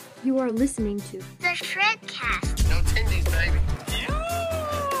You are listening to The Shredcast. No tendies, baby.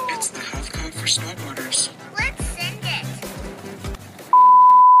 It's the health code for snowboarders. Let's send it.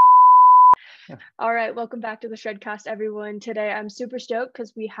 All right, welcome back to the Shredcast, everyone. Today, I'm super stoked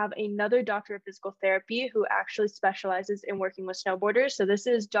because we have another doctor of physical therapy who actually specializes in working with snowboarders. So this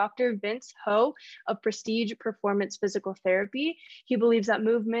is Dr. Vince Ho of Prestige Performance Physical Therapy. He believes that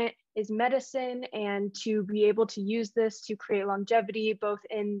movement is medicine, and to be able to use this to create longevity, both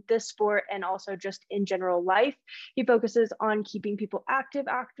in this sport and also just in general life. He focuses on keeping people active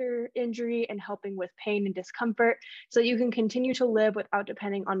after injury and helping with pain and discomfort so you can continue to live without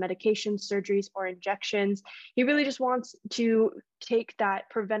depending on medications, surgeries, or injections. He really just wants to take that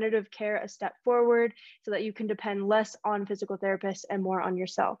preventative care a step forward so that you can depend less on physical therapists and more on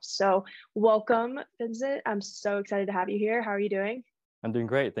yourself. So welcome, Vincent. I'm so excited to have you here. How are you doing? I'm doing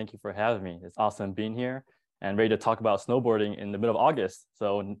great. Thank you for having me. It's awesome being here and ready to talk about snowboarding in the middle of August.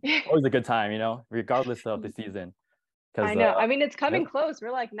 So always a good time, regardless of the season. I know. I mean, it's coming close.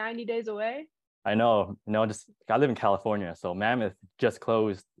 We're like 90 days away. I know. I live in California. So Mammoth just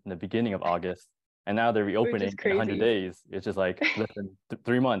closed in the beginning of August. And now they're reopening in 100 days. It's just like less than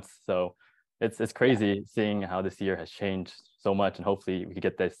 3 months. So it's crazy seeing how this year has changed so much. And hopefully we could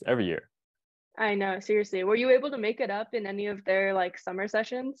get this every year. I know, seriously. Were you able to make it up in any of their like summer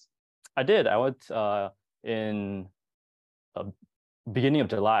sessions? I did. I went in beginning of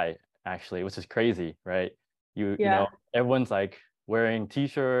July, actually, which is crazy, right? You know, everyone's like wearing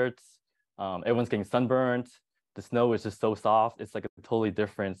t-shirts, everyone's getting sunburned. The snow is just so soft. It's like a totally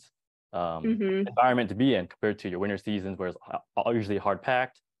different environment to be in compared to your winter seasons where it's usually hard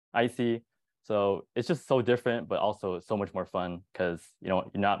packed, icy. So it's just so different, but also so much more fun because you're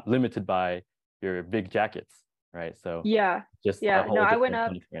not limited by your big jackets, right? So I went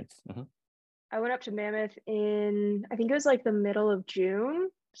up. I went up to Mammoth in, I think it was like the middle of June,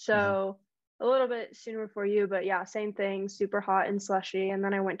 so a little bit sooner for you, but yeah, same thing, super hot and slushy. And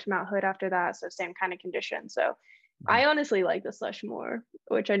then I went to Mount Hood after that, so same kind of condition. So I honestly like the slush more,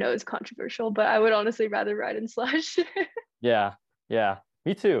 which I know is controversial, but I would honestly rather ride in slush. Yeah,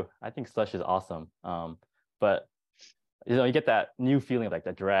 me too. I think slush is awesome, but you get that new feeling of like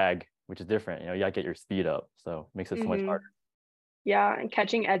that drag, which is different. You gotta get your speed up, so it makes it so much harder. Yeah, and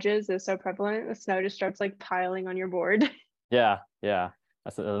catching edges is so prevalent. The snow just starts like piling on your board. Yeah,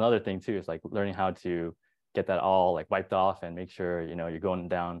 that's another thing too. It's like learning how to get that all like wiped off and make sure you're going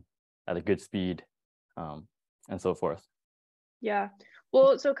down at a good speed, and so forth. Yeah.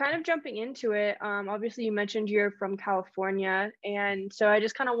 Well, so kind of jumping into it, obviously you mentioned you're from California, and so I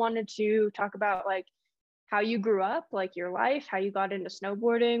just kind of wanted to talk about like how you grew up, like your life, how you got into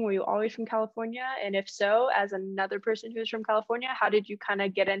snowboarding. Were you always from California? And if so, as another person who's from California, how did you kind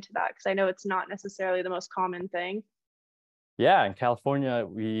of get into that? Because I know it's not necessarily the most common thing. Yeah, in California,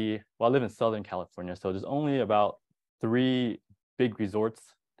 I live in Southern California, so there's only about 3 big resorts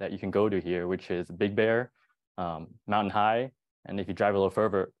that you can go to here, which is Big Bear, Mountain High, and if you drive a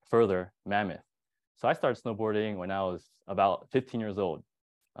little further, Mammoth. So I started snowboarding when I was about 15 years old,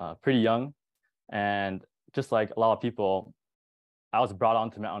 pretty young. And just like a lot of people, I was brought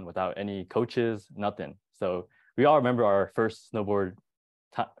onto the mountain without any coaches, nothing. So we all remember our first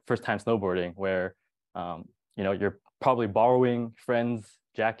time snowboarding where, you're probably borrowing friends'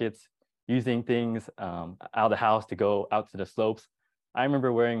 jackets, using things out of the house to go out to the slopes. I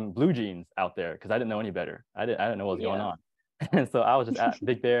remember wearing blue jeans out there because I didn't know any better. I didn't know what was going on. And so I was just at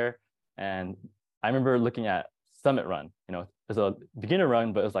Big Bear, and I remember looking at Summit Run. It was a beginner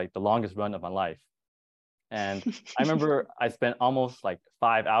run, but it was like the longest run of my life. And I remember I spent almost like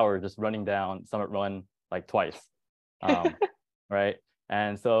 5 hours just running down Summit Run like twice, right?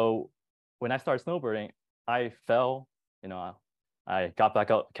 And so when I started snowboarding, I fell. I got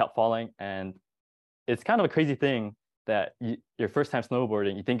back up, kept falling, and it's kind of a crazy thing that your first time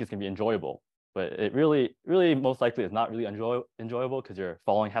snowboarding, you think it's gonna be enjoyable, but it really, really most likely is not really enjoyable because you're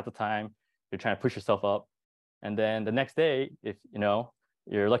falling half the time. You're trying to push yourself up, and then the next day, if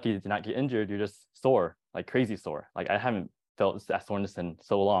you're lucky to not get injured, you're just sore, like crazy sore. Like I haven't felt that soreness in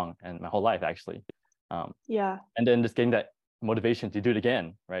so long, and my whole life actually. And then just getting that motivation to do it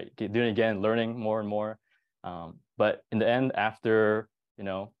again, right? Doing it again, learning more and more. But in the end, after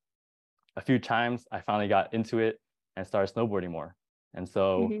a few times, I finally got into it and started snowboarding more. And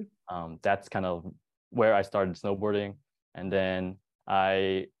so that's kind of where I started snowboarding. And then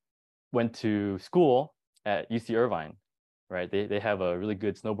I went to school at UC Irvine, right? They have a really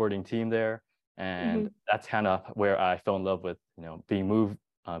good snowboarding team there. And that's kind of where I fell in love with, being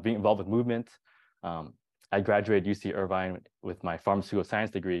involved with movement. I graduated UC Irvine with my pharmaceutical science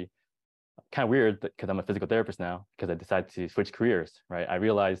degree. kind of weird because I'm a physical therapist now, because I decided to switch careers, right? I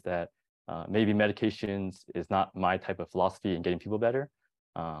realized that maybe medications is not my type of philosophy in getting people better.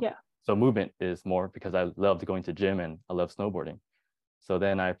 Yeah. So movement is more, because I love to going to gym and I love snowboarding. So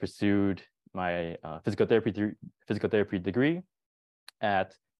then I pursued my physical therapy degree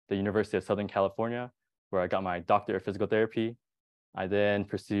at the University of Southern California, where I got my doctorate of physical therapy. I then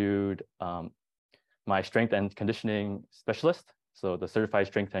pursued my strength and conditioning specialist, so the certified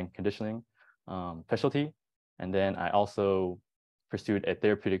strength and conditioning specialty. And then I also pursued a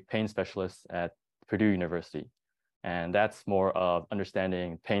therapeutic pain specialist at Purdue University. And that's more of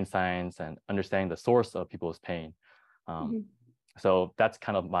understanding pain science and understanding the source of people's pain. So that's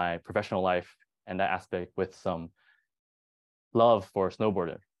kind of my professional life and that aspect, with some love for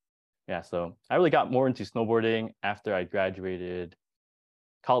snowboarding. Yeah, so I really got more into snowboarding after I graduated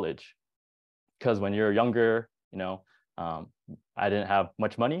college, because when you're younger, I didn't have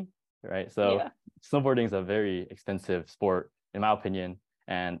much money, right? So snowboarding is a very expensive sport, in my opinion,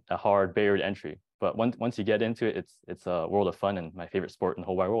 and a hard barrier to entry. But once you get into it, it's a world of fun and my favorite sport in the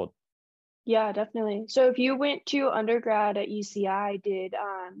whole wide world. Yeah, definitely. So if you went to undergrad at UCI,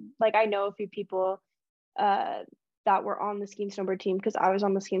 like I know a few people that were on the ski and snowboard team, because I was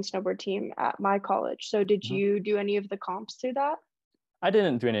on the ski and snowboard team at my college. So did you do any of the comps through that? I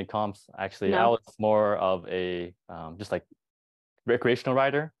didn't do any comps, actually. I was more of a just like recreational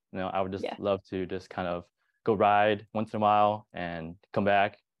rider. I would just love to just kind of go ride once in a while and come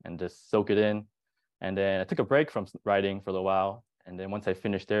back and just soak it in. And then I took a break from riding for a little while. And then once I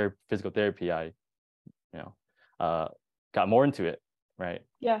finished physical therapy, I, got more into it, right?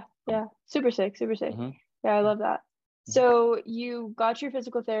 Yeah. Super sick. Yeah, I love that. So you got your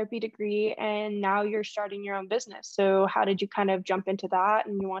physical therapy degree and now you're starting your own business. So how did you kind of jump into that?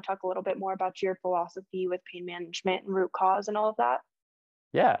 And you want to talk a little bit more about your philosophy with pain management and root cause and all of that?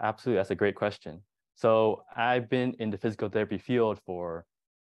 Yeah, absolutely. That's a great question. So I've been in the physical therapy field for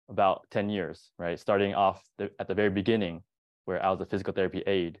about 10 years, right? Starting off at the very beginning, where I was a physical therapy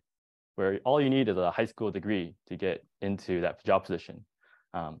aide, where all you need is a high school degree to get into that job position.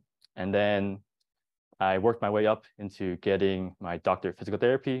 And then I worked my way up into getting my doctorate of physical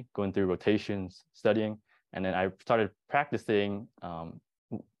therapy, going through rotations, studying, and then I started practicing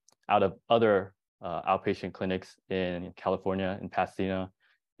out of other outpatient clinics in California, in Pasadena,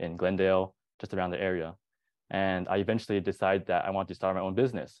 in Glendale, just around the area. And I eventually decided that I wanted to start my own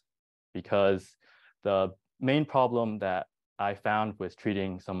business, because the main problem that I found with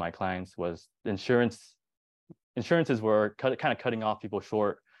treating some of my clients was insurances were kind of cutting off people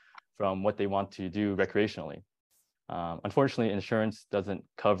short from what they want to do recreationally. Unfortunately, insurance doesn't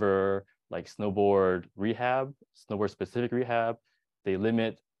cover like snowboard specific rehab. They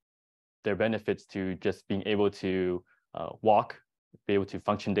limit their benefits to just being able to walk, be able to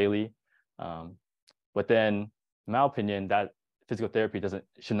function daily. But then, in my opinion, that physical therapy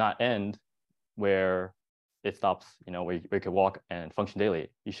should not end where it stops, where you can walk and function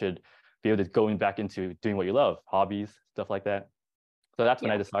daily. You should be able to go back into doing what you love, hobbies, stuff like that. So that's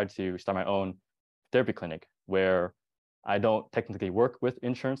when I decided to start my own therapy clinic, where I don't technically work with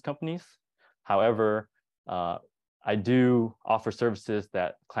insurance companies. However, I do offer services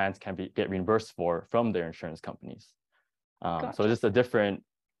that clients can get reimbursed from their insurance companies. So it's just a different,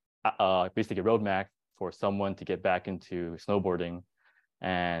 basically a roadmap for someone to get back into snowboarding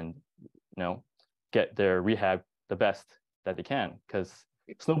and, get their rehab the best that they can. Because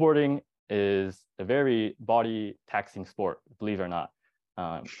snowboarding is a very body taxing sport, believe it or not.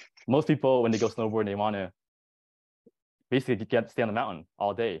 Most people, when they go snowboarding, they want to basically stay on the mountain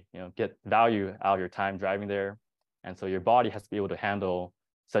all day, get value out of your time driving there. And so your body has to be able to handle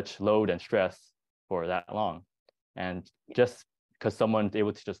such load and stress for that long. And just because someone's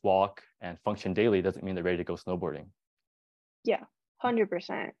able to just walk and function daily doesn't mean they're ready to go snowboarding. Yeah,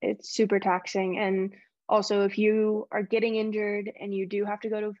 100%. It's super taxing. And also, if you are getting injured and you do have to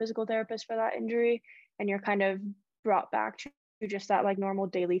go to a physical therapist for that injury, and you're kind of brought back to just that like normal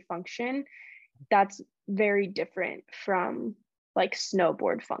daily function, that's very different from like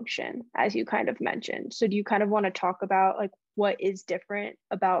snowboard function, as you kind of mentioned. So do you kind of want to talk about like what is different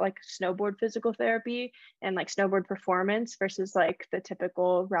about like snowboard physical therapy and like snowboard performance versus like the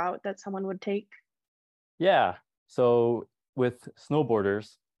typical route that someone would take? Yeah. So with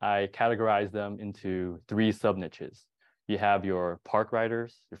snowboarders, I categorize them into 3 sub niches. You have your park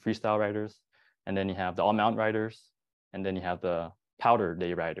riders, your freestyle riders, and then you have the all mountain riders, and then you have the powder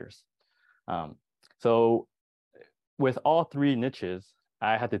day riders. So with all 3 niches,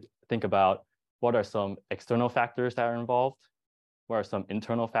 I had to think about what are some external factors that are involved, what are some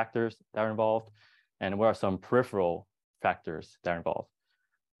internal factors that are involved, and what are some peripheral factors that are involved.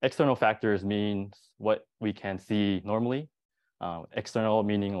 External factors means what we can see normally. External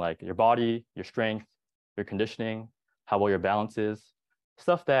meaning like your body, your strength, your conditioning, how well your balance is,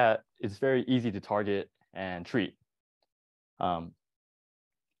 stuff that is very easy to target and treat. You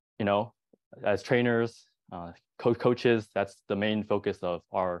know, as trainers, coaches, that's the main focus of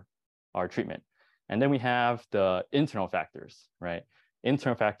our treatment. And then we have the internal factors, right?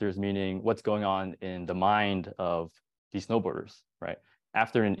 Internal factors meaning what's going on in the mind of these snowboarders, right?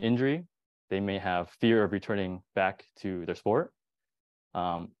 After an injury, they may have fear of returning back to their sport.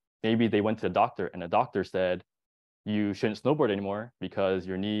 Maybe they went to the doctor and the doctor said, you shouldn't snowboard anymore because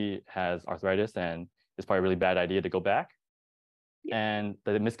your knee has arthritis and it's probably a really bad idea to go back. Yeah. And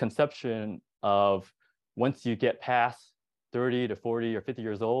the misconception of once you get past 30 to 40 or 50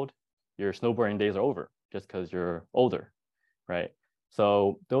 years old, your snowboarding days are over just because you're older, right?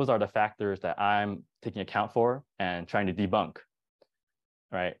 So those are the factors that I'm taking account for and trying to debunk,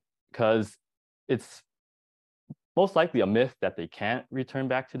 right? Because it's most likely a myth that they can't return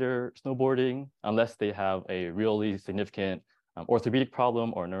back to their snowboarding unless they have a really significant orthopedic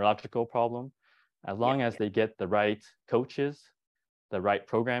problem or neurological problem. As long as they get the right coaches, the right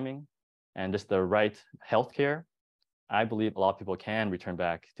programming, and just the right healthcare, I believe a lot of people can return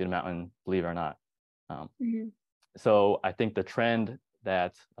back to the mountain, believe it or not. So I think the trend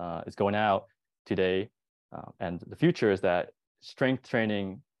that is going out today and the future is that strength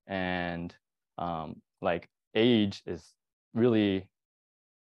training and like age is really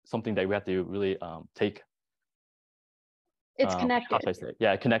something that we have to really take. It's connected. How should I say it?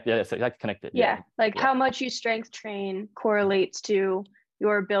 Yeah, connect. Yeah, it's like connected. Yeah, like how much you strength train correlates to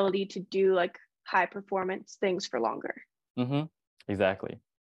your ability to do like high performance things for longer. Exactly.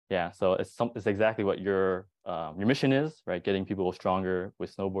 Yeah. So it's exactly what your mission is, right? Getting people stronger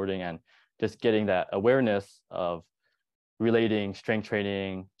with snowboarding and just getting that awareness of relating strength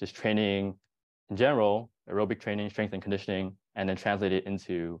training, just training in general, aerobic training, strength and conditioning, and then translate it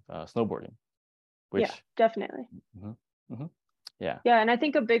into snowboarding. Which, yeah, definitely. Yeah. Yeah, and I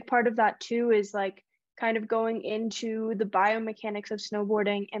think a big part of that too is like kind of going into the biomechanics of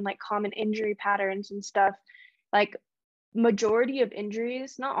snowboarding and like common injury patterns and stuff. Like majority of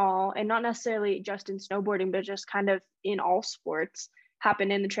injuries, not all, and not necessarily just in snowboarding, but just kind of in all sports,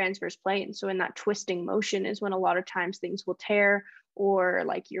 happen in the transverse plane. So in that twisting motion is when a lot of times things will tear, or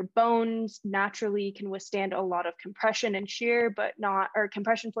like your bones naturally can withstand a lot of compression and shear, but not, or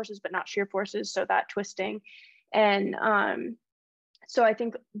compression forces, but not shear forces. So that twisting. And so I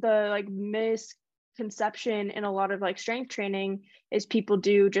think the like misconception in a lot of like strength training is people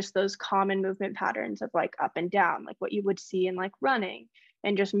do just those common movement patterns of like up and down, like what you would see in like running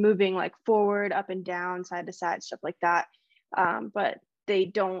and just moving like forward, up and down, side to side, stuff like that. But they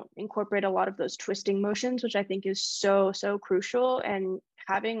don't incorporate a lot of those twisting motions, which I think is so crucial. And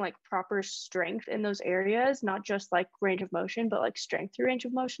having like proper strength in those areas, not just like range of motion, but like strength through range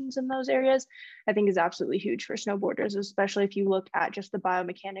of motions in those areas, I think is absolutely huge for snowboarders, especially if you look at just the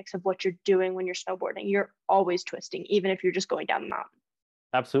biomechanics of what you're doing when you're snowboarding. You're always twisting, even if you're just going down the mountain.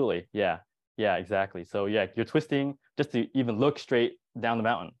 Absolutely. Yeah, exactly. So yeah, you're twisting just to even look straight down the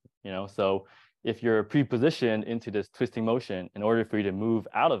mountain, so if you're pre-positioned into this twisting motion, in order for you to move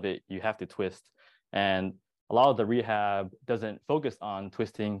out of it, you have to twist. And a lot of the rehab doesn't focus on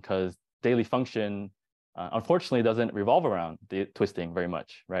twisting because daily function, unfortunately, doesn't revolve around the twisting very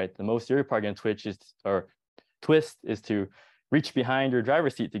much, right? The most you're probably going to twist is to reach behind your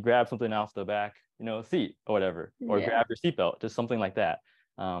driver's seat to grab something off the back, seat or whatever, or grab your seatbelt, just something like that.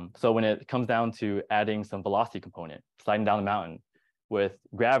 So when it comes down to adding some velocity component, sliding down the mountain, with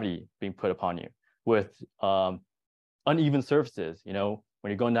gravity being put upon you, with uneven surfaces, when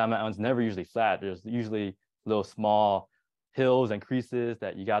you're going down mountains, never usually flat. There's usually little small hills and creases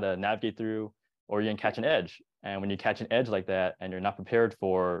that you got to navigate through, or you can catch an edge. And when you catch an edge like that and you're not prepared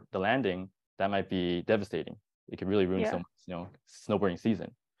for the landing, that might be devastating. It could really ruin someone's, snowboarding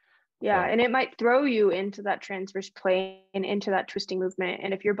season. Yeah, and it might throw you into that transverse plane, into that twisting movement.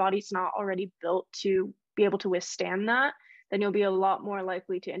 And if your body's not already built to be able to withstand that, then you'll be a lot more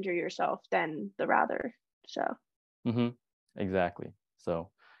likely to injure yourself than the rather. So. Exactly.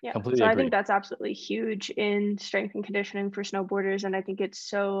 So yeah. Completely so agree. I think that's absolutely huge in strength and conditioning for snowboarders, and I think it's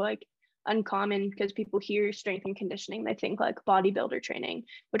so like uncommon because people hear strength and conditioning, they think like bodybuilder training,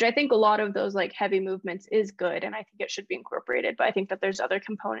 which I think a lot of those like heavy movements is good, and I think it should be incorporated. But I think that there's other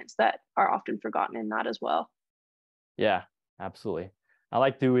components that are often forgotten in that as well. Yeah, absolutely. I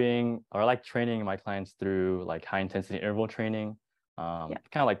like training my clients through like high intensity interval training, kind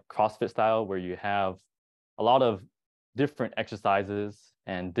of like CrossFit style, where you have a lot of different exercises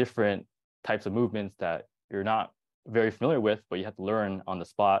and different types of movements that you're not very familiar with, but you have to learn on the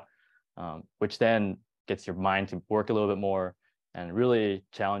spot, which then gets your mind to work a little bit more and really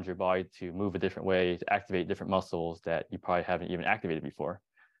challenge your body to move a different way, to activate different muscles that you probably haven't even activated before.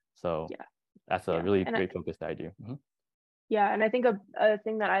 So that's a really great focus that I do. Yeah, and I think a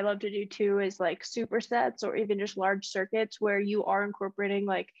thing that I love to do too is like supersets or even just large circuits where you are incorporating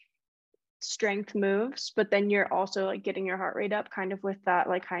like strength moves, but then you're also like getting your heart rate up kind of with that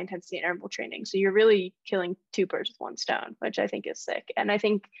like high intensity interval training. So you're really killing two birds with one stone, which I think is sick. And I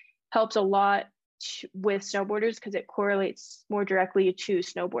think helps a lot with snowboarders because it correlates more directly to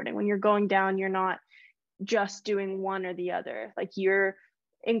snowboarding. When you're going down, you're not just doing one or the other. Like you're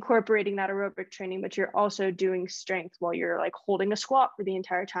incorporating that aerobic training, but you're also doing strength while you're like holding a squat for the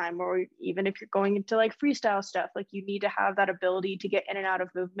entire time. Or even if you're going into like freestyle stuff, like you need to have that ability to get in and out of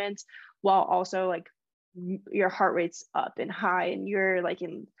movements while also like your heart rate's up and high and you're like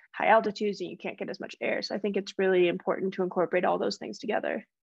in high altitudes and you can't get as much air. So I think it's really important to incorporate all those things together.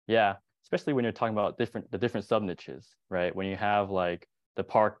 Yeah, especially when you're talking about the different sub niches, right? When you have like the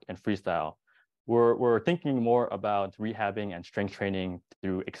park and freestyle, we're thinking more about rehabbing and strength training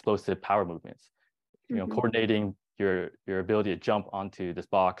through explosive power movements. You know, coordinating your ability to jump onto this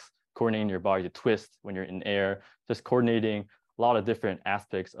box, coordinating your body to twist when you're in air, just coordinating a lot of different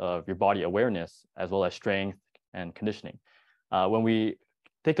aspects of your body awareness as well as strength and conditioning. When we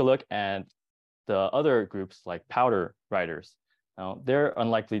take a look at the other groups like powder riders, they're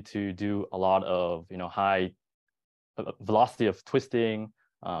unlikely to do a lot of high velocity of twisting,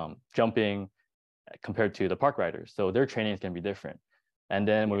 jumping compared to the park riders. So their training is going to be different. And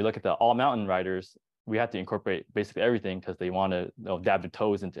then when we look at the all mountain riders, we have to incorporate basically everything because they want to dab their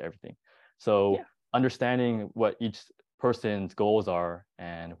toes into everything. So understanding what each person's goals are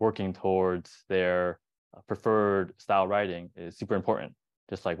and working towards their preferred style riding is super important,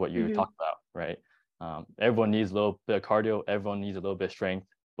 just like what you talked about, right? Everyone needs a little bit of cardio, everyone needs a little bit of strength,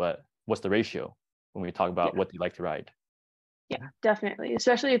 but what's the ratio when we talk about what they like to ride? Yeah, definitely.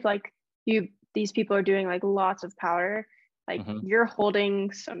 Especially if like these people are doing like lots of powder, like you're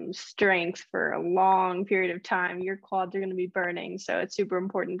holding some strength for a long period of time, your quads are going to be burning. So it's super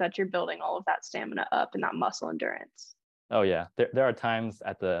important that you're building all of that stamina up and that muscle endurance. Oh yeah, there are times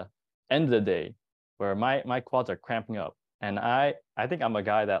at the end of the day where my quads are cramping up. And I think I'm a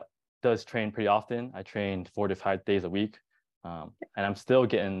guy that does train pretty often. I train 4 to 5 days a week. And I'm still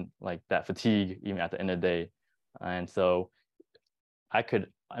getting like that fatigue even at the end of the day. And so I could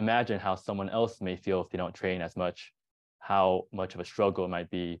imagine how someone else may feel if they don't train as much, how much of a struggle it might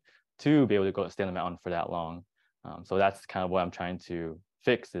be to be able to go stay on the mountain for that long. So that's kind of what I'm trying to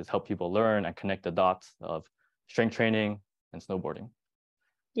fix, is help people learn and connect the dots of strength training and snowboarding.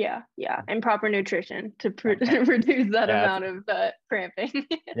 Yeah, and proper nutrition to reduce that amount of cramping.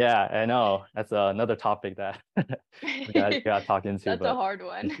 Yeah, I know. That's another topic that we got to talk into. That's a hard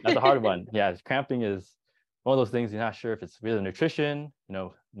one. That's a hard one. Yeah, cramping is one of those things you're not sure if it's really nutrition,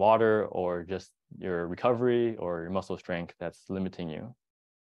 water, or just your recovery or your muscle strength that's limiting you.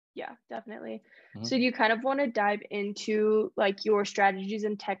 Yeah, definitely. So do you kind of want to dive into like your strategies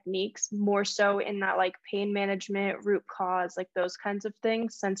and techniques more so in that like pain management, root cause, like those kinds of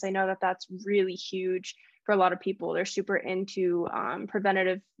things, since I know that that's really huge for a lot of people. They're super into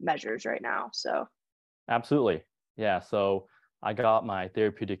preventative measures right now. So absolutely. Yeah. So I got my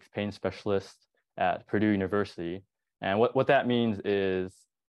therapeutics pain specialist at Purdue University. And what that means is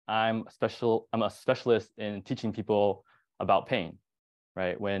I'm a specialist in teaching people about pain.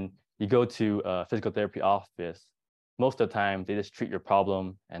 Right? When you go to a physical therapy office, most of the time they just treat your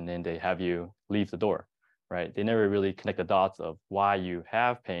problem and then they have you leave the door, right? They never really connect the dots of why you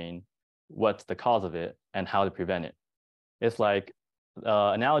have pain, what's the cause of it, and how to prevent it. It's like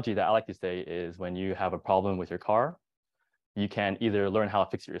analogy that I like to say is when you have a problem with your car, you can either learn how to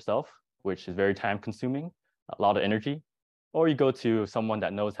fix it yourself, which is very time consuming, a lot of energy, or you go to someone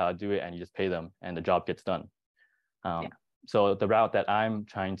that knows how to do it and you just pay them and the job gets done. So the route that I'm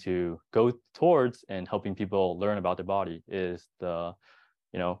trying to go towards in helping people learn about their body is go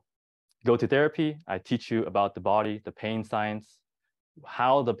to therapy. I teach you about the body, the pain science,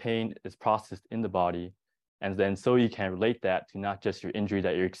 how the pain is processed in the body. And then so you can relate that to not just your injury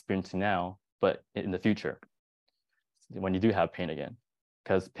that you're experiencing now, but in the future, when you do have pain again.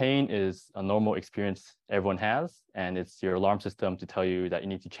 Because pain is a normal experience everyone has, and it's your alarm system to tell you that you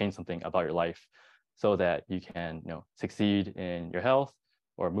need to change something about your life, so that you can succeed in your health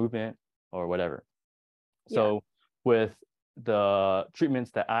or movement or whatever. So with the treatments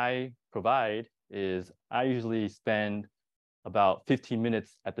that I provide is I usually spend about 15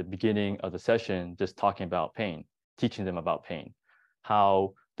 minutes at the beginning of the session just talking about pain, teaching them about pain,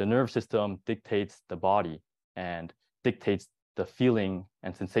 how the nervous system dictates the body and dictates the feeling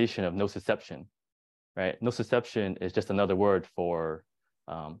and sensation of nociception, right? Nociception is just another word for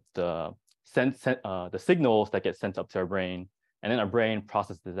the signals that get sent up to our brain, and then our brain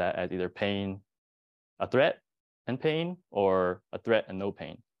processes that as either pain, a threat and pain, or a threat and no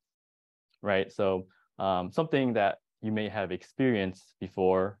pain, right? So something that you may have experienced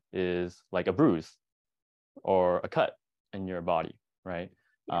before is like a bruise or a cut in your body, right?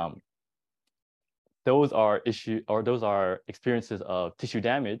 Those are experiences of tissue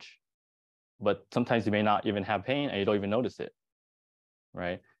damage, but sometimes you may not even have pain and you don't even notice it,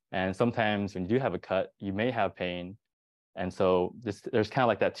 right? And sometimes when you do have a cut, you may have pain. And so there's kind of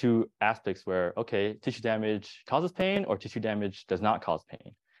like that two aspects where, okay, tissue damage causes pain or tissue damage does not cause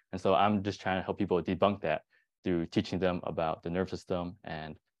pain. And so I'm just trying to help people debunk that through teaching them about the nervous system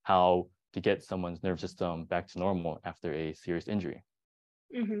and how to get someone's nervous system back to normal after a serious injury.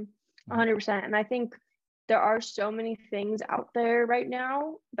 100%. And I think there are so many things out there right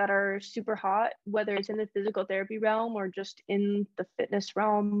now that are super hot, whether it's in the physical therapy realm or just in the fitness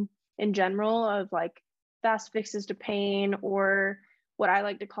realm in general, of like fast fixes to pain, or what I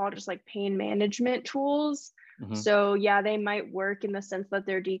like to call just like pain management tools. So yeah, they might work in the sense that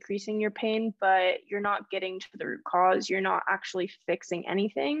they're decreasing your pain, but you're not getting to the root cause. You're not actually fixing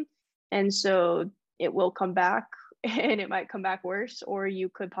anything. And so it will come back, and it might come back worse, or you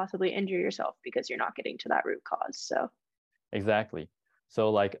could possibly injure yourself because you're not getting to that root cause. So exactly. So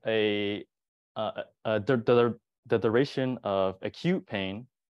like the duration of acute pain,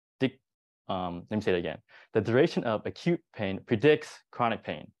 let me say it again. The duration of acute pain predicts chronic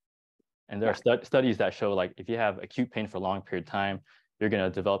pain. And there are studies that show like if you have acute pain for a long period of time, you're going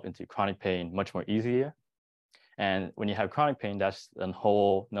to develop into chronic pain much more easier. And when you have chronic pain, that's a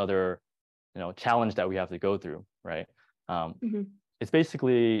whole another challenge that we have to go through, right? It's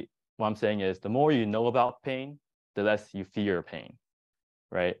basically, what I'm saying is the more you know about pain, the less you fear pain,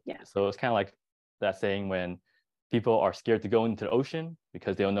 right? So it's kind of like that saying when people are scared to go into the ocean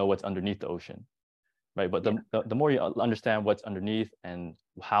because they don't know what's underneath the ocean, right? But the more you understand what's underneath and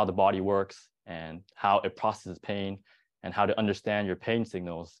how the body works and how it processes pain and how to understand your pain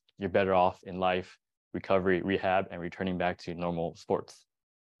signals, you're better off in life, recovery, rehab, and returning back to normal sports.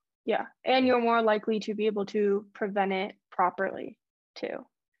 Yeah, and you're more likely to be able to prevent it properly too.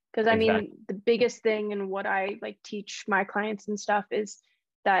 Because I mean, the biggest thing and what I like teach my clients and stuff is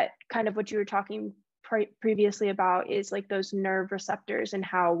that kind of what you were talking previously about is like those nerve receptors and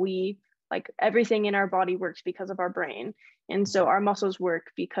how we like everything in our body works because of our brain. And so our muscles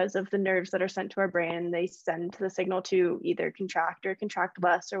work because of the nerves that are sent to our brain. They send the signal to either contract or contract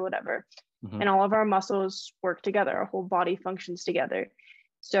less or whatever. And all of our muscles work together. Our whole body functions together.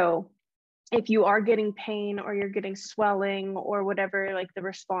 So if you are getting pain or you're getting swelling or whatever like the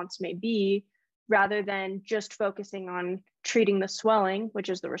response may be, rather than just focusing on treating the swelling, which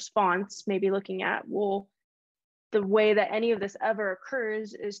is the response, maybe looking at, well, the way that any of this ever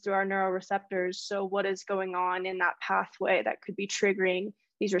occurs is through our neuroreceptors. So what is going on in that pathway that could be triggering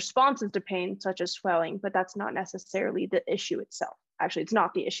these responses to pain, such as swelling, but that's not necessarily the issue itself. Actually, it's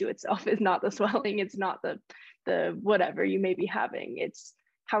not the issue itself. It's not the swelling. It's not the whatever you may be having. It's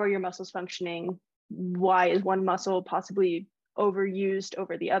how are your muscles functioning? Why is one muscle possibly overused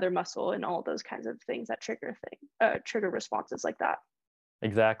over the other muscle, and all those kinds of things that trigger responses like that.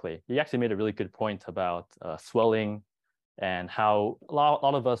 Exactly. You actually made a really good point about swelling and how a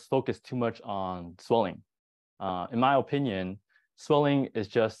lot of us focus too much on swelling. In my opinion, swelling is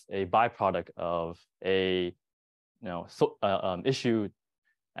just a byproduct of a issue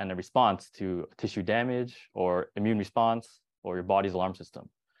and a response to tissue damage or immune response or your body's alarm system.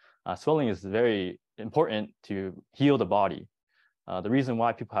 Swelling is very important to heal the body. The reason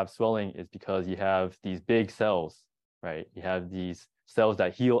why people have swelling is because you have these big cells, right? You have these cells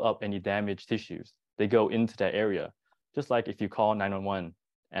that heal up any damaged tissues. They go into that area. Just like if you call 911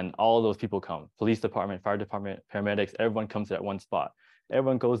 and all those people come, police department, fire department, paramedics, everyone comes to that one spot.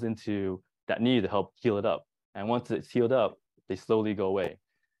 Everyone goes into that knee to help heal it up. And once it's healed up, they slowly go away.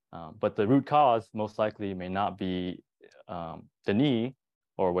 But the root cause most likely may not be the knee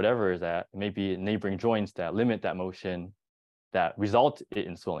or whatever is that. It may be neighboring joints that limit that motion that result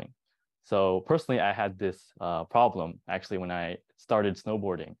in swelling. So personally, I had this problem actually when I started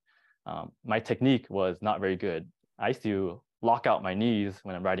snowboarding. My technique was not very good. I used to lock out my knees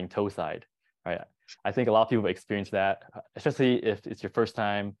when I'm riding toe side, right? I think a lot of people experience that, especially if it's your first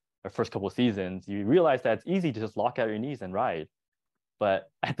time or first couple of seasons. You realize that it's easy to just lock out your knees and ride. But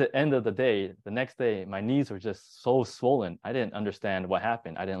at the end of the day, the next day, my knees were just so swollen. I didn't understand what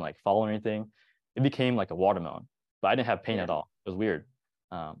happened. I didn't like fall or anything. It became like a watermelon, but I didn't have pain at all. It was weird.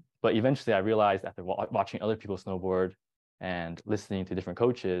 But eventually I realized after watching other people snowboard and listening to different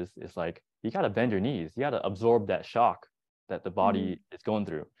coaches, it's like, you got to bend your knees. You got to absorb that shock that the body is going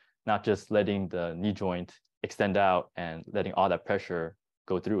through, not just letting the knee joint extend out and letting all that pressure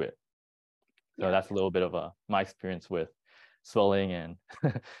go through it. So that's a little bit of my experience with swelling and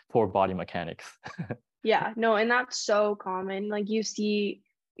poor body mechanics. Yeah, no, and that's so common. Like you see,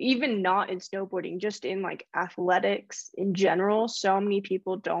 even not in snowboarding, just in like athletics in general, so many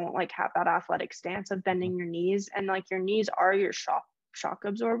people don't like have that athletic stance of bending your knees, and like your knees are your shock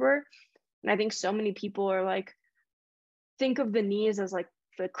absorber. And I think so many people are like, think of the knees as like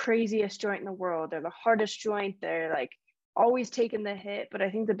the craziest joint in the world. They're the hardest joint. They're like always taking the hit. But I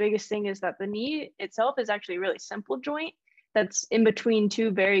think the biggest thing is that the knee itself is actually a really simple joint that's in between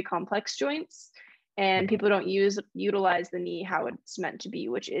two very complex joints. And people don't utilize the knee how it's meant to be,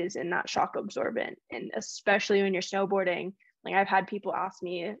 which is in that shock absorbent. And especially when you're snowboarding, like I've had people ask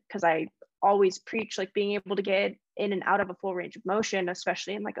me, because I always preach like being able to get in and out of a full range of motion,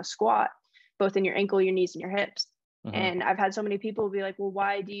 especially in like a squat, both in your ankle, your knees, and your hips. And I've had so many people be like, well,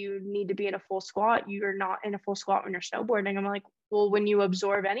 why do you need to be in a full squat? You're not in a full squat when you're snowboarding. I'm like, well, when you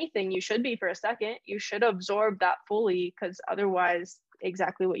absorb anything, you should be for a second. You should absorb that fully, because otherwise,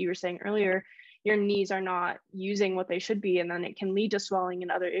 exactly what you were saying earlier, your knees are not using what they should be, and then it can lead to swelling and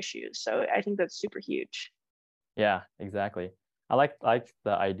other issues. So I think that's super huge. Yeah, exactly. I like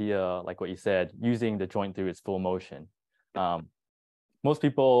the idea, like what you said, using the joint through its full motion. Most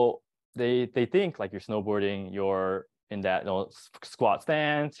people, they think like you're snowboarding, you're in that squat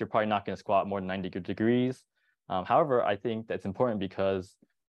stance, you're probably not going to squat more than 90 degrees. However, I think that's important because,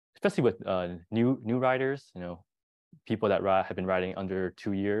 especially with new riders, people that have been riding under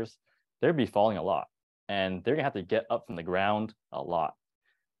 2 years, they'll be falling a lot, and they're gonna have to get up from the ground a lot.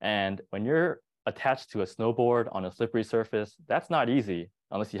 And when you're attached to a snowboard on a slippery surface, that's not easy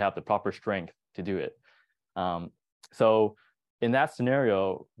unless you have the proper strength to do it. So in that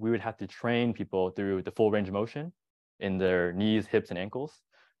scenario, we would have to train people through the full range of motion in their knees, hips, and ankles.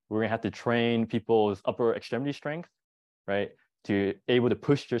 We're gonna have to train people's upper extremity strength, right? To able to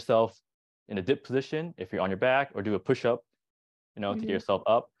push yourself in a dip position if you're on your back, or do a push-up, to get yourself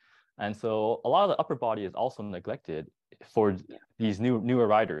up. And so a lot of the upper body is also neglected for these newer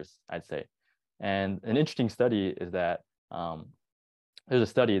riders, I'd say. And an interesting study is that there's a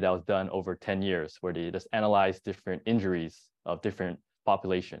study that was done over 10 years where they just analyzed different injuries of different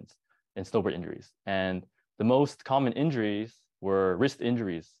populations in snowboard injuries. And the most common injuries were wrist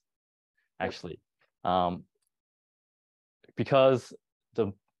injuries, actually. Because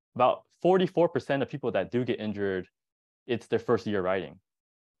about 44% of people that do get injured, it's their first year riding.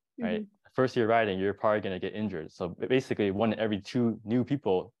 Right? First year riding, you're probably going to get injured. So basically 1 in every 2 new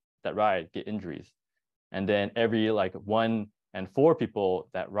people that ride get injuries. And then every 1 in 4 people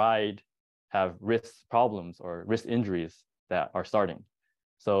that ride have wrist problems or wrist injuries that are starting.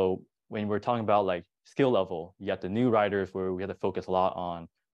 So when we're talking about skill level, you got the new riders where we have to focus a lot on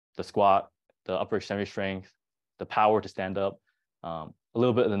the squat, the upper extremity strength, the power to stand up, a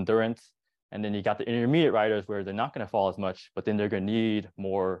little bit of endurance. And then you got the intermediate riders where they're not going to fall as much, but then they're going to need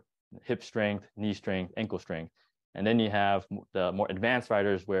more hip strength, knee strength, ankle strength. And then you have the more advanced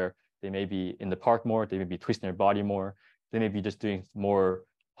riders where they may be in the park more, they may be twisting their body more, they may be just doing more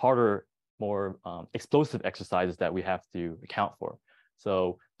harder, more explosive exercises that we have to account for.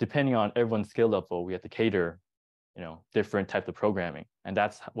 So depending on everyone's skill level, we have to cater, different types of programming. And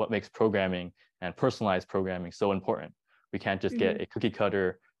that's what makes programming and personalized programming so important. We can't just get a cookie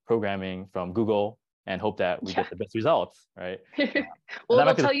cutter programming from Google and hope that we get the best results, right? Well,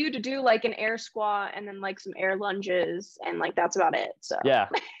 they'll tell you to do an air squat and then some air lunges, and that's about it. So yeah,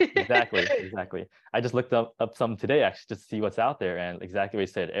 exactly. I just looked up some today actually just to see what's out there, and exactly what you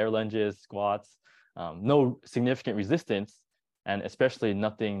said: air lunges, squats, no significant resistance, and especially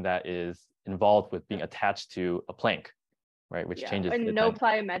nothing that is involved with being attached to a plank, right? Which changes. And no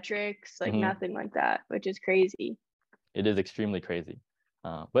plyometrics, nothing like that, which is crazy. It is extremely crazy.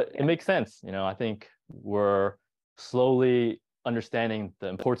 But it makes sense. I think we're slowly understanding the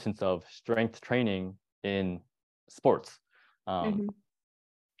importance of strength training in sports.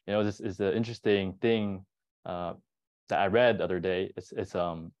 This is an interesting thing that I read the other day. It's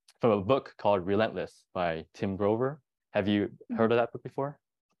from a book called Relentless by Tim Grover. Have you heard of that book before?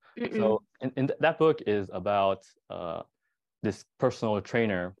 So in that book is about this personal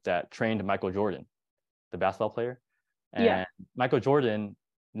trainer that trained Michael Jordan, the basketball player. And Michael Jordan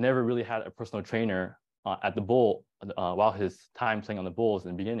never really had a personal trainer at the Bull while his time playing on the Bulls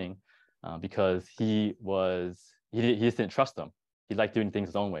in the beginning, because he just didn't trust them. He liked doing things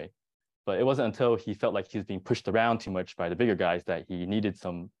his own way. But it wasn't until he felt like he was being pushed around too much by the bigger guys that he needed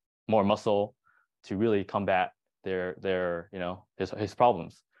some more muscle to really combat their his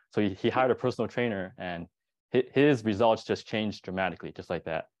problems. So he hired a personal trainer, and his results just changed dramatically, just like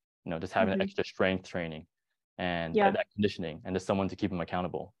that. Just having extra strength training and that conditioning, and just someone to keep him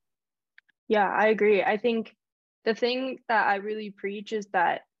accountable. Yeah, I agree. I think the thing that I really preach is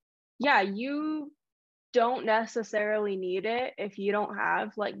that, yeah, you don't necessarily need it if you don't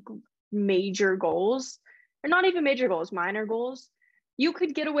have like major goals, or not even major goals, minor goals. You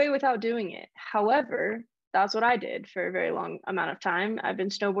could get away without doing it. However, that's what I did for a very long amount of time. I've been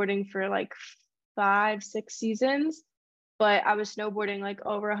snowboarding for like 5-6 seasons, but I was snowboarding like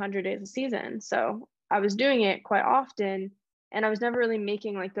over 100 days a season. So I was doing it quite often, and I was never really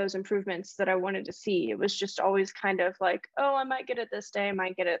making like those improvements that I wanted to see. It was just always kind of like, oh, I might get it this day, I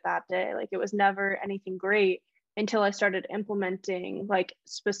might get it that day. Like it was never anything great until I started implementing like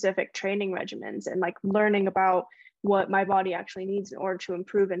specific training regimens and like learning about what my body actually needs in order to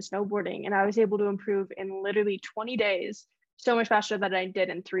improve in snowboarding. And I was able to improve in literally 20 days, so much faster than I did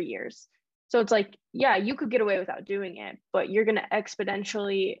in 3 years. So it's like, yeah, you could get away without doing it, but you're going to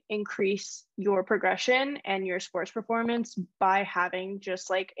exponentially increase your progression and your sports performance by having just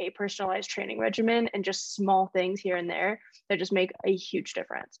like a personalized training regimen and just small things here and there that just make a huge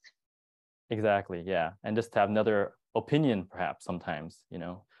difference. Exactly. Yeah. And just to have another opinion, perhaps sometimes,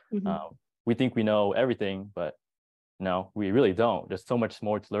 we think we know everything, but no, we really don't. There's so much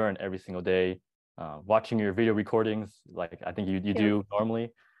more to learn every single day. Watching your video recordings, like I think you do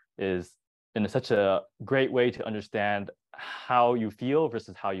normally, is in such a great way to understand how you feel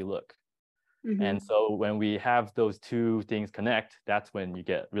versus how you look. And so when we have those two things connect, that's when you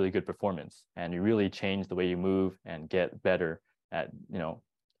get really good performance, and you really change the way you move and get better at,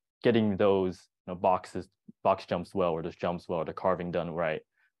 getting those box jumps well, or those jumps well, or the carving done right,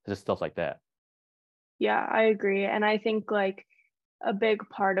 just stuff like that. Yeah, I agree. And I think like a big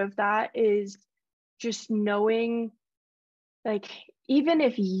part of that is just knowing, like, even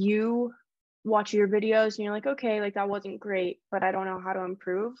if you watch your videos and you're like, okay, like that wasn't great, but I don't know how to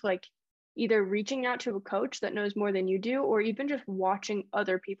improve, like either reaching out to a coach that knows more than you do, or even just watching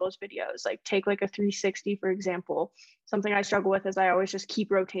other people's videos. Like take like a 360, for example. Something I struggle with is I always just keep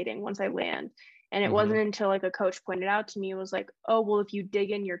rotating once I land. And it wasn't until like a coach pointed out to me, it was like, oh, well, if you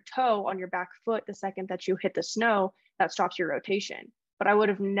dig in your toe on your back foot the second that you hit the snow, that stops your rotation. But I would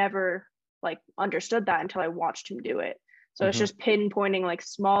have never like understood that until I watched him do it. So it's just pinpointing like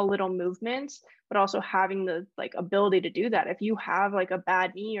small little movements, but also having the like ability to do that. If you have like a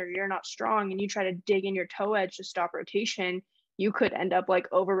bad knee, or you're not strong and you try to dig in your toe edge to stop rotation, you could end up like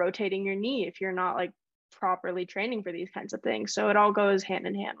over rotating your knee if you're not like properly training for these kinds of things. So it all goes hand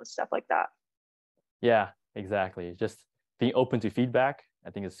in hand with stuff like that. Yeah, exactly. Just being open to feedback,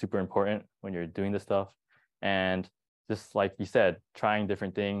 I think is super important when you're doing this stuff. And just like you said, trying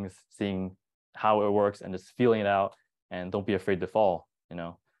different things, seeing how it works, and just feeling it out. And don't be afraid to fall,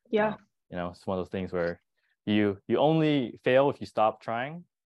 Yeah. It's one of those things where you only fail if you stop trying,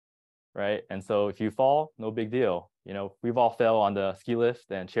 right? And so if you fall, no big deal. We've all fell on the ski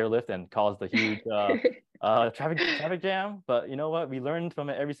lift and chair lift and caused a huge traffic jam. But you know what? We learned from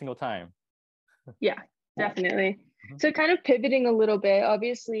it every single time. Yeah, definitely. So kind of pivoting a little bit,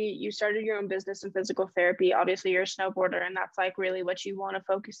 obviously you started your own business in physical therapy. Obviously you're a snowboarder, and that's like really what you want to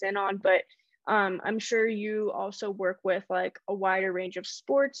focus in on. But I'm sure you also work with like a wider range of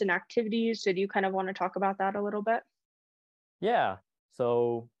sports and activities. So do you kind of want to talk about that a little bit? Yeah.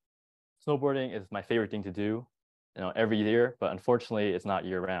 So snowboarding is my favorite thing to do, every year, but unfortunately it's not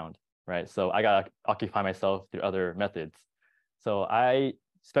year round, right? So I gotta occupy myself through other methods. So I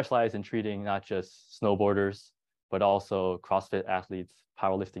specialize in treating not just snowboarders, but also CrossFit athletes,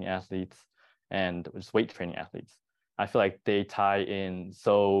 powerlifting athletes, and just weight training athletes. I feel like they tie in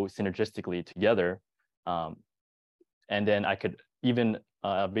so synergistically together. And then I could even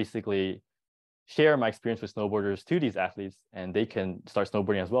basically share my experience with snowboarders to these athletes, and they can start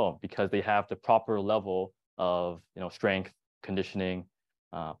snowboarding as well, because they have the proper level of strength, conditioning,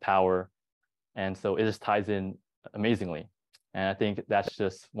 power. And so it just ties in amazingly. And I think that's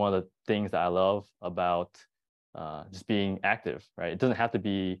just one of the things that I love about just being active, right? It doesn't have to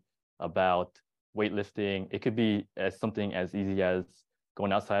be about weightlifting. It could be as something as easy as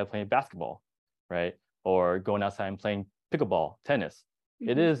going outside playing basketball, right? Or going outside and playing pickleball, tennis.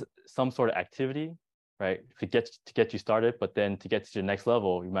 It is some sort of activity, right? To get you started, but then to get to the next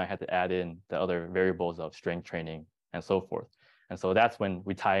level, you might have to add in the other variables of strength training and so forth. And so that's when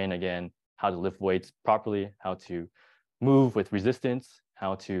we tie in again how to lift weights properly, how to move with resistance,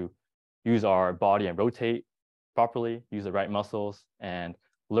 how to use our body and rotate properly, use the right muscles, and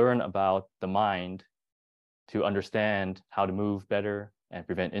learn about the mind to understand how to move better and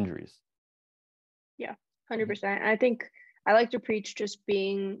prevent injuries. Yeah, 100%. I think I like to preach just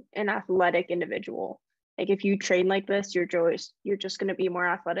being an athletic individual. Like if you train like this, you're just going to be more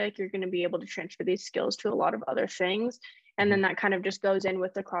athletic. You're going to be able to transfer these skills to a lot of other things. And then that kind of just goes in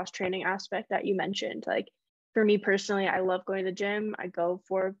with the cross training aspect that you mentioned. Like for me personally, I love going to the gym. I go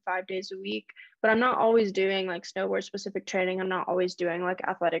 4 or 5 days a week, but I'm not always doing like snowboard specific training. I'm not always doing like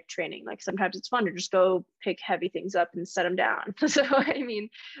athletic training. Like sometimes it's fun to just go pick heavy things up and set them down. So I mean,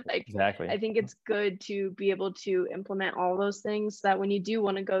 like Exactly. I think it's good to be able to implement all those things so that when you do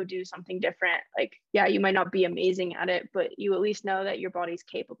want to go do something different, like, yeah, you might not be amazing at it, but you at least know that your body's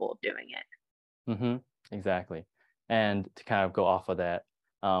capable of doing it. Exactly. And to kind of go off of that,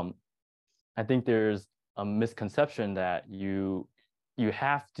 I think there's a misconception that you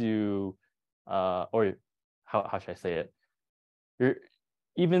have to, or how should I say it?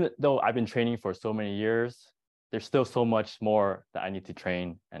 Even though I've been training for so many years, there's still so much more that I need to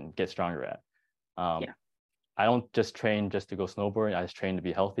train and get stronger at. I don't just train just to go snowboarding. I just train to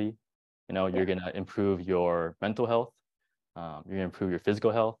be healthy. You're gonna improve your mental health. You're gonna improve your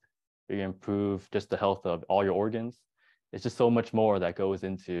physical health. You're gonna improve just the health of all your organs. It's just so much more that goes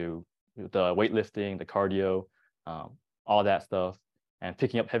into the weightlifting, the cardio, all that stuff, and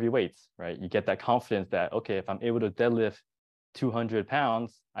picking up heavy weights, right? You get that confidence that, okay, if I'm able to deadlift 200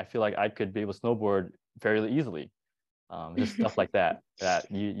 pounds, I feel like I could be able to snowboard fairly easily. Just stuff like that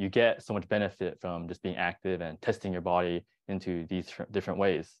you get so much benefit from just being active and testing your body into these different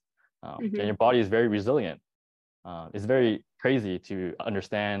ways. And your body is very resilient. It's very crazy to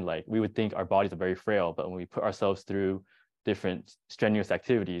understand, like we would think our bodies are very frail, but when we put ourselves through different strenuous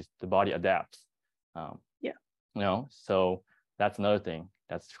activities, the body adapts. So that's another thing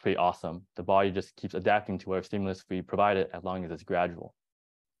that's pretty awesome. The body just keeps adapting to whatever stimulus we provide it, as long as it's gradual.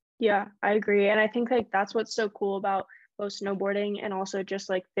 Yeah, I agree. And I think like that's what's so cool about both snowboarding and also just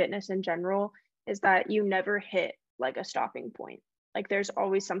like fitness in general, is that you never hit like a stopping point. Like there's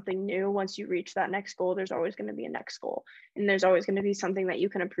always something new. Once you reach that next goal, there's always going to be a next goal, and there's always going to be something that you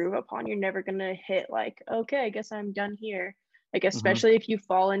can improve upon. You're never going to hit like, okay, I guess I'm done here. Like especially if you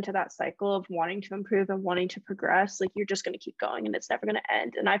fall into that cycle of wanting to improve and wanting to progress, like you're just going to keep going and it's never going to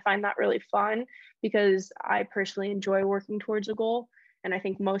end. And I find that really fun because I personally enjoy working towards a goal, and I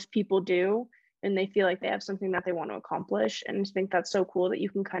think most people do, and they feel like they have something that they want to accomplish. And I think that's so cool that you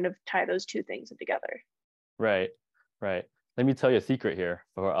can kind of tie those two things together. Right. Let me tell you a secret here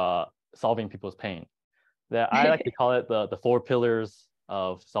for solving people's pain. That I like to call it the 4 pillars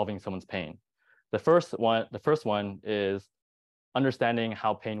of solving someone's pain. The first one is understanding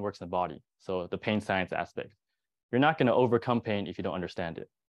how pain works in the body. So the pain science aspect. You're not going to overcome pain if you don't understand it.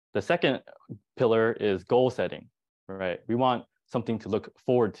 The second pillar is goal setting, right? We want something to look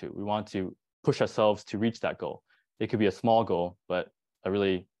forward to. We want to push ourselves to reach that goal. It could be a small goal, but a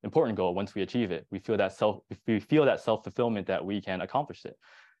really important goal. Once we achieve it, we feel that self-fulfillment that we can accomplish it.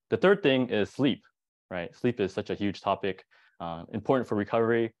 The third thing is sleep, right? Sleep is such a huge topic, important for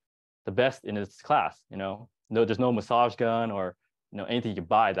recovery. The best in its class, there's no massage gun or anything you can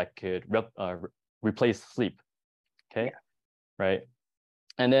buy that could replace sleep. Okay, right.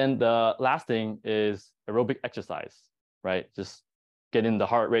 And then the last thing is aerobic exercise, right? Just getting the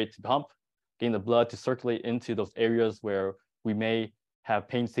heart rate to pump, getting the blood to circulate into those areas where we may have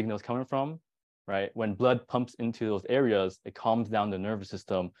pain signals coming from, right? When blood pumps into those areas, it calms down the nervous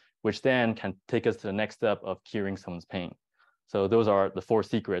system, which then can take us to the next step of curing someone's pain. So those are the 4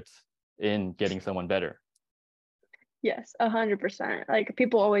 secrets in getting someone better. Yes, 100%. Like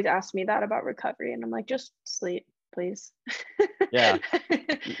people always ask me that about recovery, and I'm like, just sleep, please. Yeah.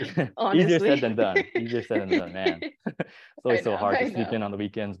 Honestly. Easier said than done, man. It's always so hard to sleep in on the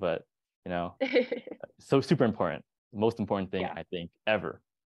weekends, but so super important. Most important thing, I think, ever.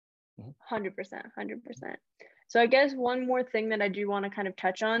 100%. So I guess one more thing that I do want to kind of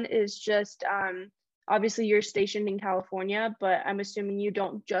touch on is just obviously you're stationed in California, but I'm assuming you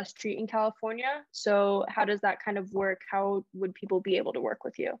don't just treat in California. So how does that kind of work? How would people be able to work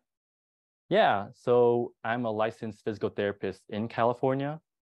with you? Yeah, so I'm a licensed physical therapist in California.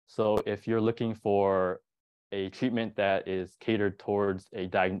 So if you're looking for a treatment that is catered towards a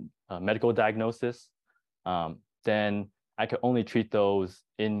medical diagnosis, then I could only treat those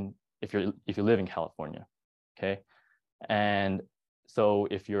if you live in California. Okay, and so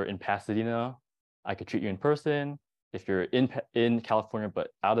if you're in Pasadena, I could treat you in person. If you're in California but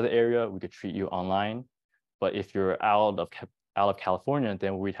out of the area, we could treat you online. But if you're out of California,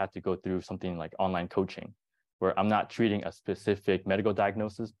 then we'd have to go through something like online coaching, where I'm not treating a specific medical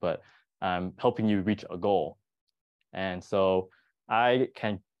diagnosis, but I'm helping you reach a goal. And so I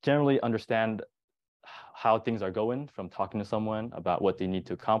can generally understand how things are going from talking to someone about what they need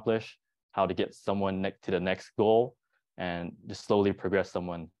to accomplish, how to get someone to the next goal, and just slowly progress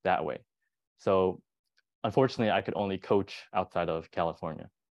someone that way. So unfortunately, I could only coach outside of California.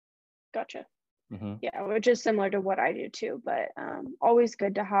 Gotcha. Mm-hmm. Yeah, which is similar to what I do too, but always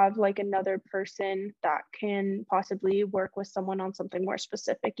good to have like another person that can possibly work with someone on something more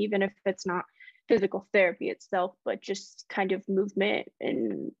specific, even if it's not physical therapy itself, but just kind of movement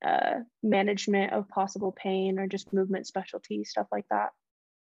and management of possible pain or just movement specialty, stuff like that.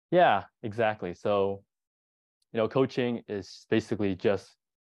 Yeah, exactly. So, coaching is basically just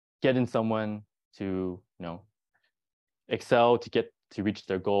getting someone to, excel, to reach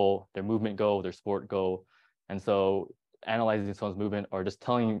their goal, their movement goal, their sport goal. And so analyzing someone's movement or just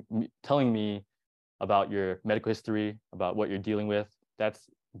telling me about your medical history, about what you're dealing with, that's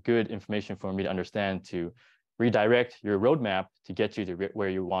good information for me to understand, to redirect your roadmap to get you to where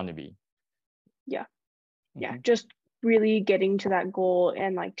you want to be. Yeah. Yeah. Mm-hmm. Just really getting to that goal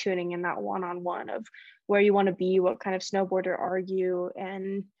and like tuning in that one-on-one of where you want to be, what kind of snowboarder are you,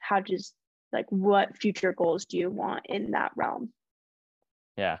 and how does like what future goals do you want in that realm?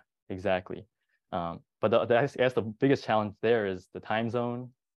 Yeah, exactly. But I guess the biggest challenge there is the time zone.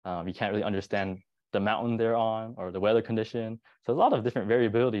 You can't really understand the mountain they're on or the weather condition. So there's a lot of different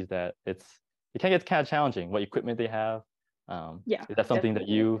variabilities that it can get kind of challenging, what equipment they have. Yeah, is that something that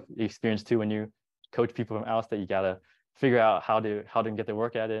you experience too when you coach people from outside, that you gotta figure out how to get their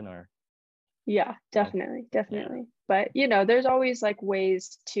work in? Or yeah, definitely. Yeah. But there's always like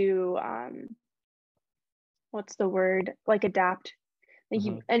ways to what's the word, like adapt.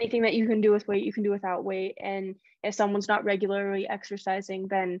 Like anything that you can do with weight, you can do without weight. And if someone's not regularly exercising,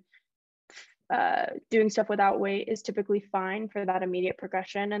 then doing stuff without weight is typically fine for that immediate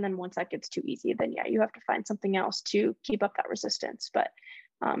progression. And then once that gets too easy, then yeah, you have to find something else to keep up that resistance. But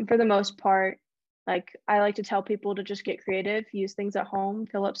for the most part, like I like to tell people to just get creative, use things at home,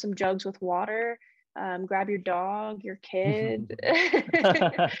 fill up some jugs with water, grab your dog, your kid.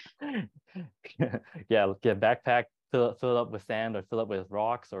 Yeah, get a backpack, fill it up with sand or fill it up with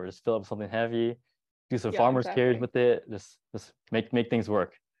rocks, or just fill up something heavy, do some farmer's carriage with it, just make things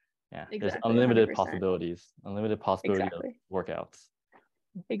work. Yeah, there's unlimited 100%. possibilities of workouts.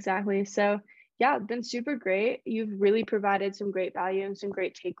 Exactly. So yeah, it's been super great. You've really provided some great value and some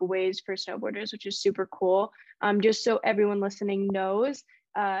great takeaways for snowboarders, which is super cool. Just so everyone listening knows,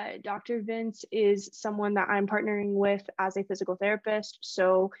 Dr. Vince is someone that I'm partnering with as a physical therapist.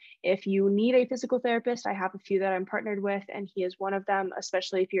 So if you need a physical therapist, I have a few that I'm partnered with, and he is one of them,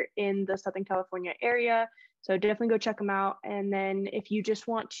 especially if you're in the Southern California area. So definitely go check them out. And then if you just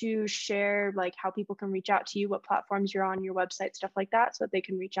want to share like how people can reach out to you, what platforms you're on, your website, stuff like that, so that they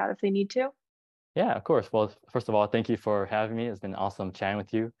can reach out if they need to. Yeah, of course. Well, first of all, thank you for having me. It's been awesome chatting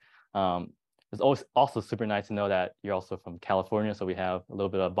with you. It's always also super nice to know that you're also from California, so we have a little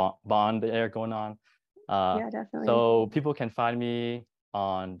bit of bond there going on. Yeah, definitely. So people can find me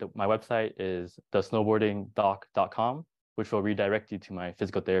on my website is thesnowboardingdoc.com, which will redirect you to my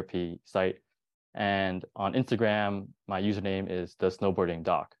physical therapy site. And on Instagram, my username is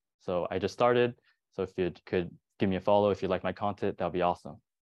thesnowboardingdoc. So I just started. So if you could give me a follow, if you like my content, that'd be awesome.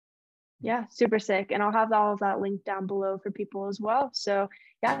 Yeah, super sick. And I'll have all of that linked down below for people as well. So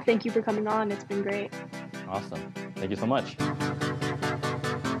yeah, thank you for coming on. It's been great. Awesome. Thank you so much.